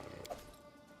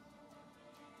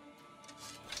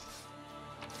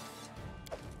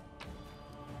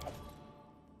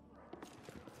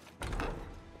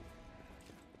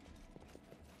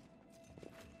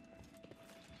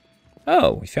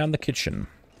 Oh, we found the kitchen.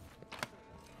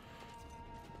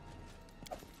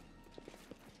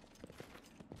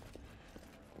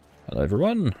 Hello,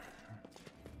 everyone.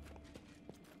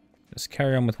 Just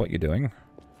carry on with what you're doing.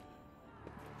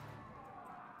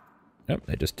 Nope,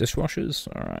 they're just dishwashers.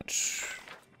 Alright.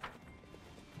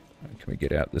 Can we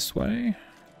get out this way?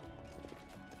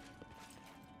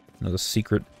 Another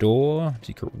secret door,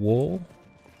 secret wall.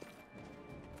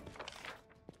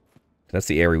 That's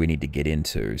the area we need to get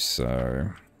into, so...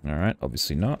 Alright,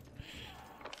 obviously not.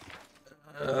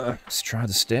 Let's try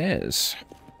the stairs.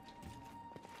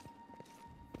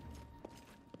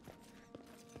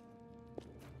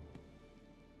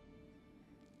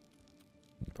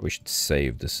 We should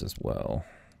save this as well.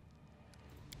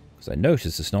 Because I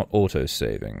notice it's not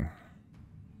auto-saving.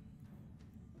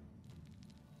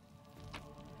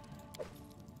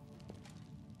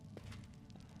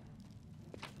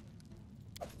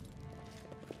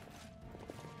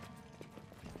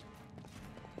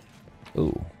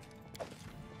 Ooh.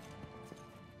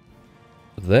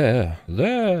 There.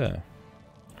 Alright,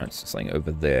 so something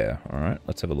over there. Alright,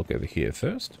 let's have a look over here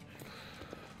first.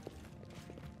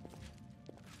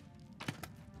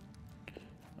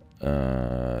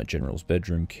 General's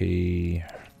bedroom key.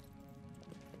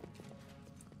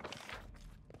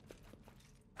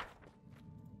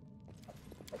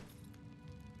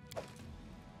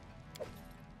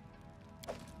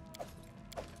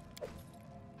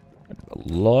 A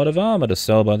lot of armor to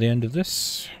sell by the end of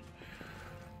this.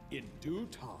 In due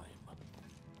time.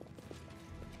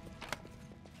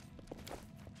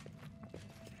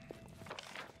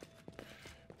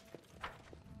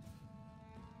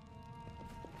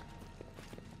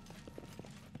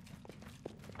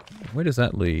 Where does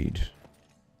that lead?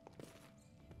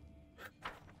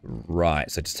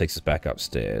 Right, so it just takes us back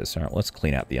upstairs. Alright, let's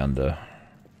clean out the under.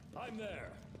 I'm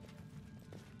there.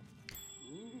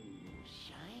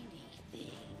 Shiny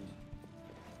thing.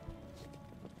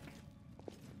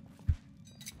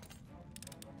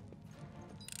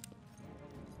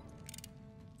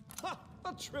 Ha!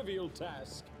 A trivial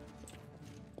task.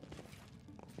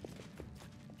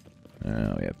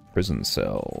 Now we have prison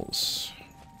cells.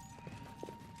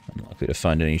 Unlikely to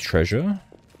find any treasure.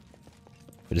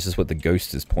 But this is what the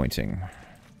ghost is pointing.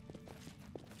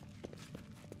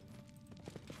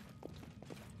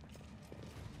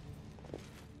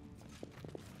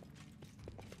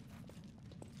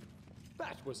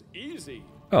 That was easy.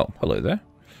 Oh, hello there.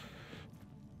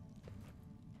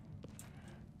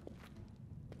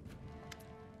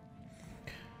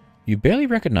 You barely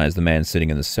recognize the man sitting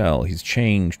in the cell. He's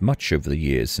changed much over the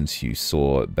years since you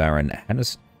saw Baron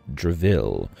Hannes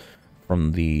Dreville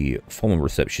from the formal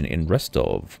reception in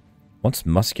Restov. Once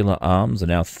muscular arms are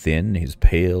now thin, his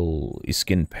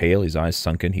skin pale, his eyes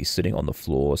sunken. He's sitting on the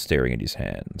floor, staring at his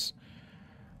hands.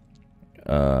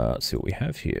 Let's see what we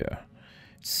have here.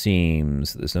 It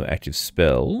seems there's no active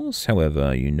spells.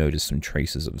 However, you notice some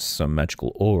traces of some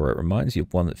magical aura. It reminds you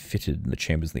of one that fitted in the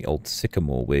chambers in the old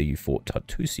Sycamore where you fought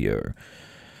Tartusio.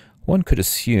 One could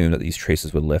assume that these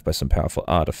traces were left by some powerful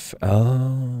artifact.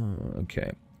 Oh,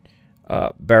 okay.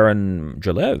 Baron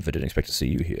Jalev, I didn't expect to see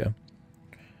you here.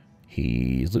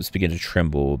 His lips begin to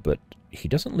tremble, but he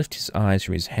doesn't lift his eyes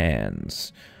from his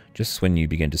hands. Just when you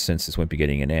begin to sense this won't be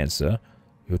getting an answer.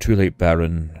 You're too late,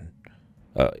 Baron.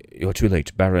 You're too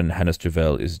late. Baron Hannes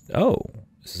Dreville is... Oh,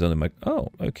 this is only my... Oh,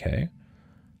 okay.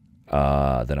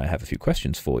 Then I have a few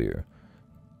questions for you.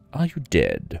 Are you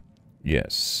dead?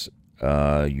 Yes.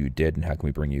 Are you dead, and how can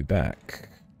we bring you back?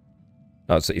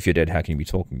 So if you're dead, how can you be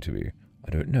talking to me?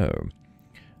 I don't know.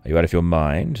 Are you out of your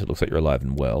mind? It looks like you're alive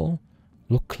and well.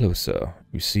 Look closer.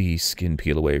 You see skin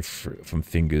peel away from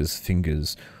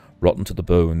fingers rotten to the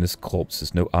bone. This corpse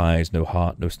has no eyes, no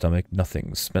heart, no stomach,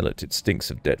 nothing. Smell it. It stinks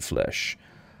of dead flesh.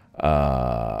 What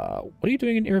are you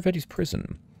doing in Eroveti's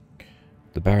prison?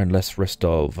 The Baron left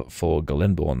Restov for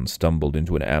Galenborn, stumbled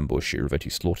into an ambush.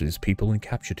 Eroveti slaughtered his people and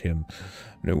captured him.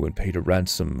 No one paid a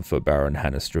ransom for Baron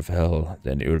Hannes Dreville.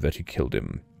 Then Eroveti killed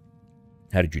him.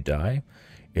 How did you die?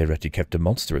 Eroveti kept a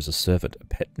monster as a servant, a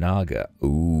pet naga.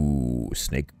 Ooh,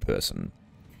 snake person.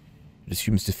 It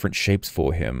assumes different shapes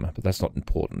for him, but that's not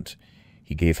important.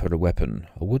 He gave her a weapon,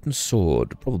 a wooden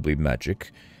sword, probably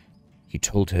magic. He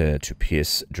told her to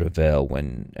pierce Dreville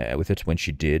with it. When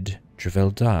she did,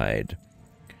 Dreville died.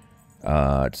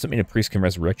 Does that mean a priest can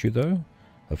resurrect you, though?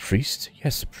 A priest?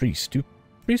 Yes, a priest. Do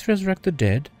priests resurrect the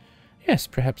dead? Yes,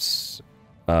 perhaps...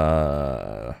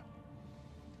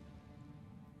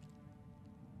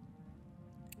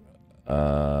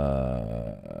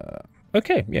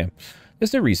 Okay, yeah.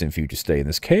 There's no reason for you to stay in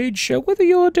this cage, whether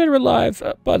you're dead or alive.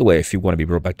 By the way, if you want to be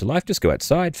brought back to life, just go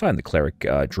outside, find the cleric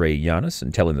Dre Giannis,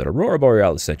 and tell him that Aurora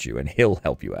Borealis sent you, and he'll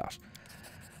help you out.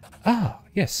 Ah,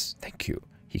 yes, thank you.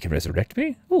 He can resurrect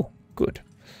me? Oh, good.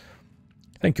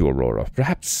 Thank you, Aurora.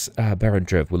 Perhaps Baron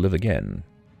Drev will live again.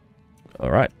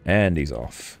 Alright, and he's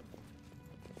off.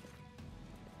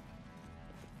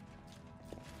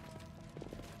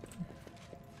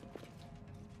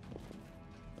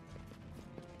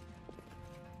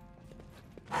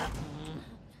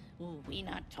 Will we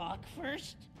not talk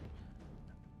first?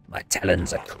 My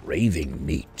talons are craving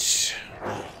meat.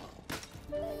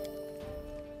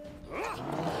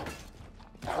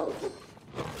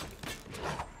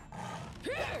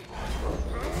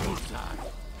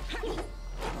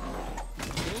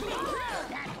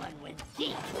 That one with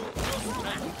teeth.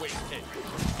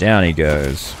 Down he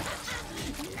goes.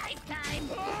 Lifetime.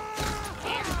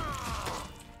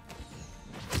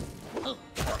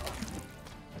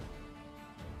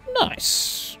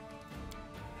 Nice.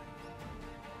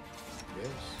 Yes,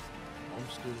 I'm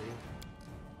still here.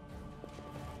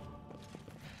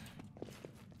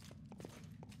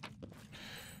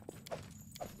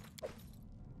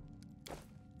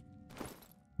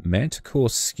 Manticore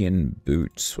skin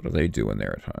boots. What are they doing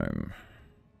there at home?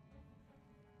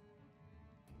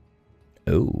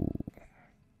 Oh.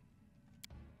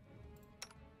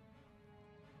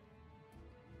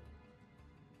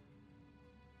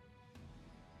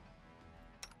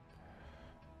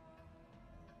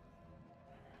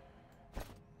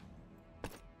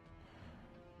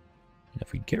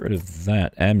 If we get rid of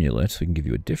that amulet, we can give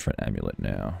you a different amulet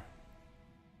now.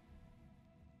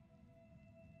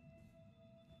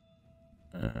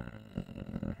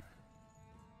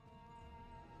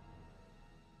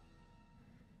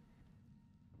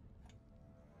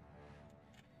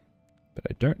 But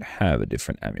I don't have a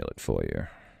different amulet for you.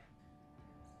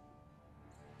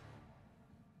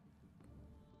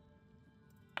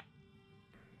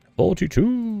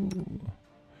 "42.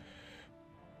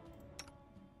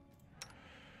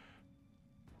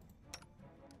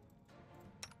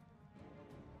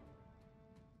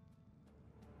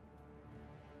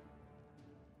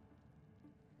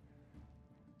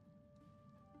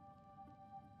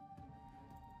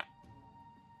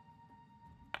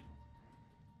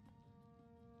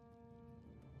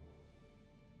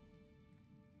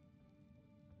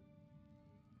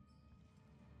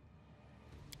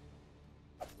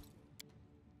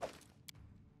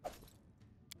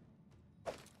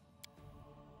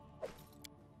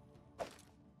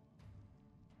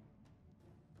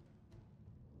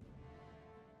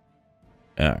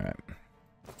 Alright.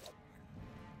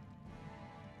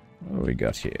 What do we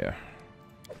got here?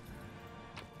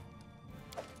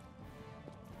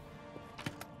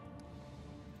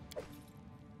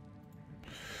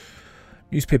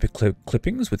 Newspaper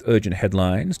clippings with urgent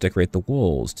headlines decorate the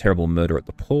walls. Terrible murder at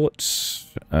the port.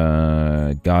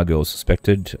 Gargoyle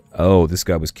suspected. Oh, this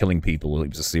guy was killing people. He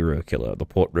was a serial killer. The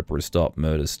port Ripper is stopped.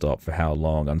 Murders stopped. For how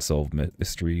long? Unsolved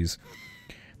mysteries.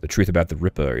 The truth about the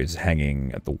Ripper is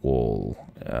hanging at the wall.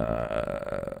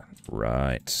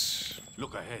 Right.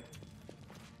 Look ahead.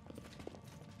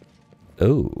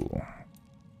 Oh.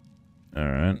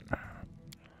 Alright.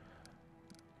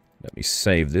 Let me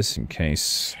save this in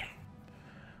case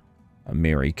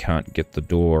Amiri can't get the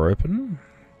door open.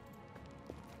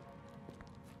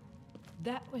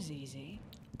 That was easy.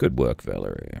 Good work,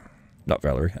 Valerie. Not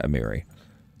Valerie, Amiri.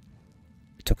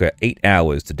 It took her 8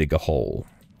 hours to dig a hole.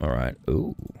 Alright.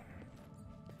 Ooh.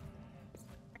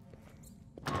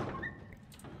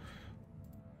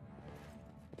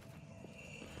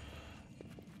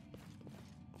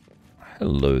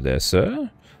 Hello there,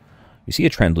 sir. You see a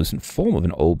translucent form of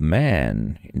an old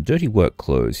man. In dirty work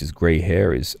clothes, his grey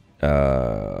hair is,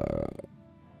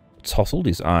 tousled,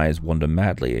 his eyes wander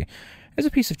madly. There's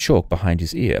a piece of chalk behind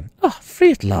his ear. Ah,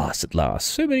 free at last, at last.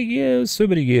 So many years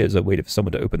I waited for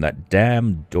someone to open that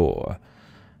damn door.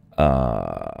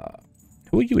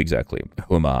 Who are you exactly?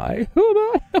 Who am I? Who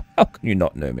am I? How can you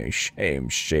not know me? Shame,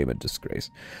 shame, and disgrace.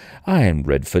 I am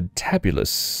Redford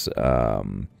Tabulus,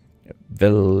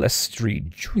 Velestri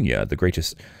Jr., the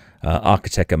greatest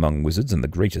architect among wizards and the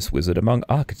greatest wizard among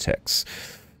architects.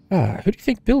 Who do you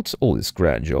think built all this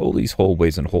grandeur, all these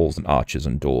hallways and halls and arches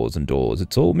and doors and doors?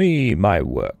 It's all me, my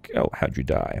work. Oh, how'd you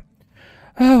die?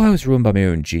 Oh, I was ruined by my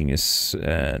own genius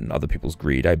and other people's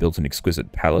greed. I built an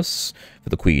exquisite palace for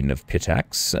the Queen of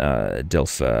Pitax,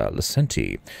 Delpha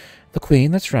Licenti. The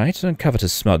Queen, that's right, a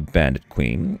covetous, smug bandit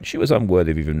queen. She was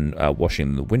unworthy of even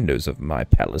washing the windows of my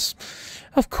palace.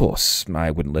 Of course, I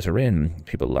wouldn't let her in.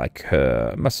 People like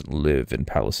her mustn't live in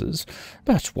palaces,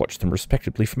 but watch them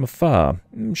respectably from afar.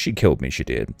 She killed me, she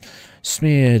did.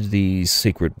 Smeared the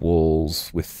sacred walls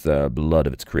with the blood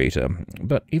of its creator.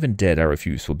 But even dead, I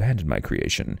refused to abandon my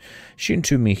creation. She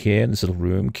entombed me here in this little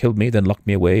room, killed me, then locked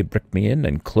me away, bricked me in,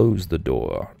 and closed the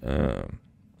door.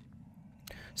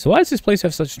 So why does this place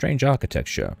have such strange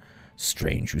architecture?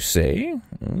 Strange, you say?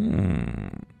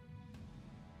 You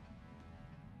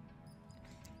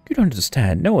don't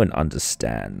understand. No one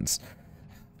understands.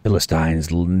 Philistines,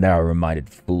 narrow-minded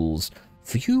fools.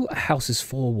 For you, a house is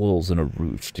 4 walls and a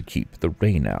roof to keep the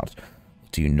rain out.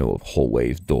 What do you know of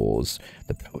hallways, doors,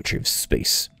 the poetry of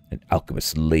space? An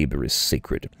alchemist's labor is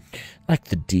sacred. Like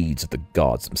the deeds of the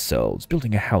gods themselves,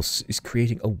 building a house is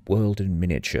creating a world in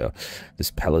miniature.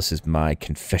 This palace is my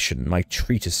confession, my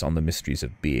treatise on the mysteries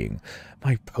of being,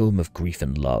 my poem of grief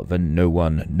and love, and no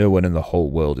one in the whole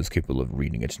world is capable of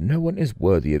reading it. No one is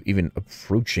worthy of even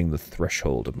approaching the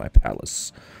threshold of my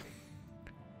palace.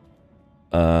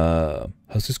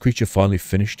 Has this creature finally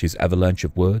finished his avalanche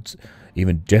of words?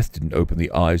 Even death didn't open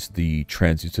the eyes of the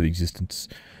transients of existence,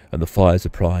 and the fires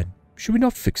of pride. Should we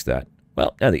not fix that?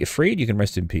 Well, now that you're freed, you can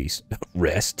rest in peace.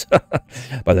 Rest?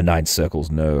 By the 9 circles,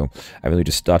 no. I've only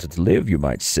just started to live, you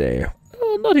might say.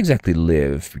 Well, not exactly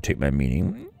live, if you take my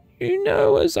meaning. You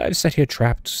know, as I've sat here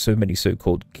trapped, so many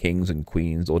so-called kings and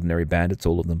queens, ordinary bandits,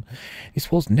 all of them,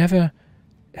 these walls never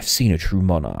have seen a true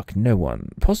monarch. No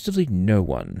one, positively no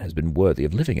one, has been worthy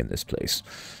of living in this place.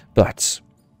 But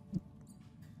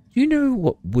you know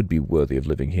what would be worthy of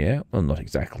living here? Well, not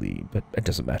exactly, but it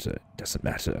doesn't matter. It doesn't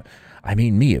matter. I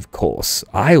mean me, of course.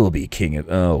 I will be king of...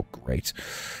 Oh, great.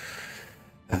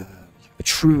 A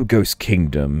true ghost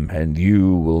kingdom, and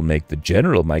you will make the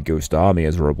general of my ghost army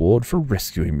as a reward for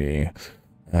rescuing me.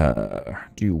 Do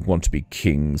you want to be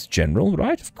king's general,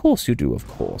 right? Of course you do, of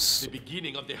course. The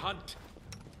beginning of the hunt.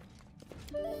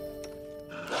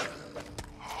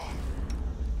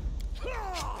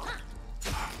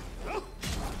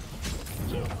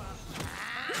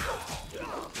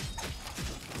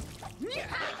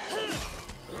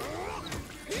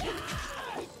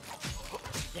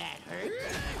 That hurt.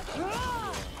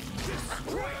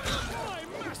 My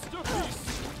masterpiece!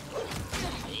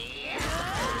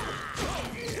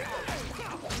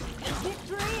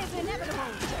 Victory is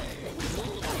inevitable.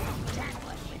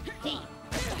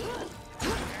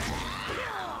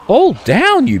 Hold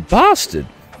down, you bastard!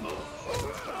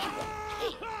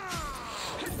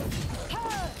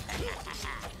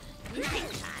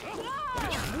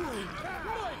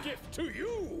 My gift to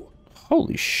you!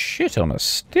 Holy shit on a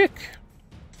stick!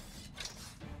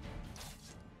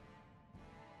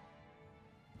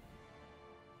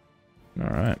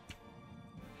 Alright.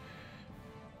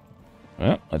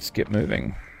 Well, let's get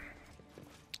moving.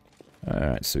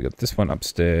 Alright, so we got this one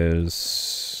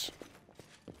upstairs.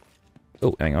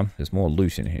 Oh, hang on. There's more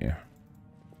loot in here.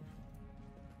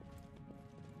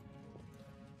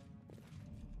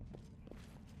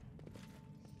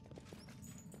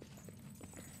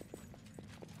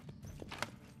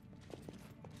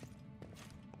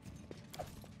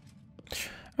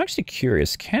 I'm actually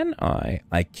curious. Can I?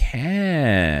 I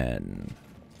can.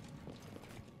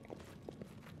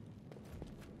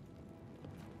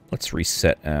 Let's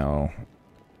reset our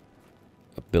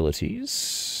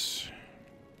abilities.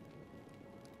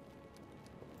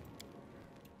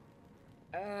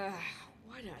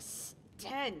 What a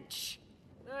stench.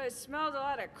 I smelled a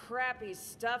lot of crappy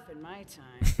stuff in my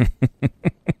time.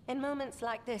 In moments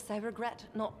like this, I regret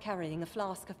not carrying a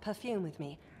flask of perfume with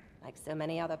me, like so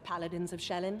many other paladins of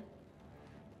Shellin.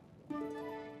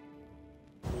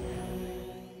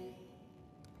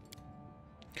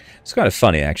 It's kind of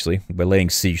funny, actually. We're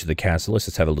laying siege to the castle. Let's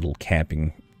just have a little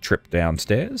camping trip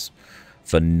downstairs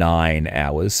for 9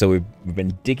 hours. So we've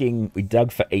been digging. We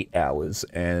dug for 8 hours,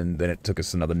 and then it took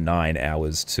us another 9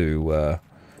 hours to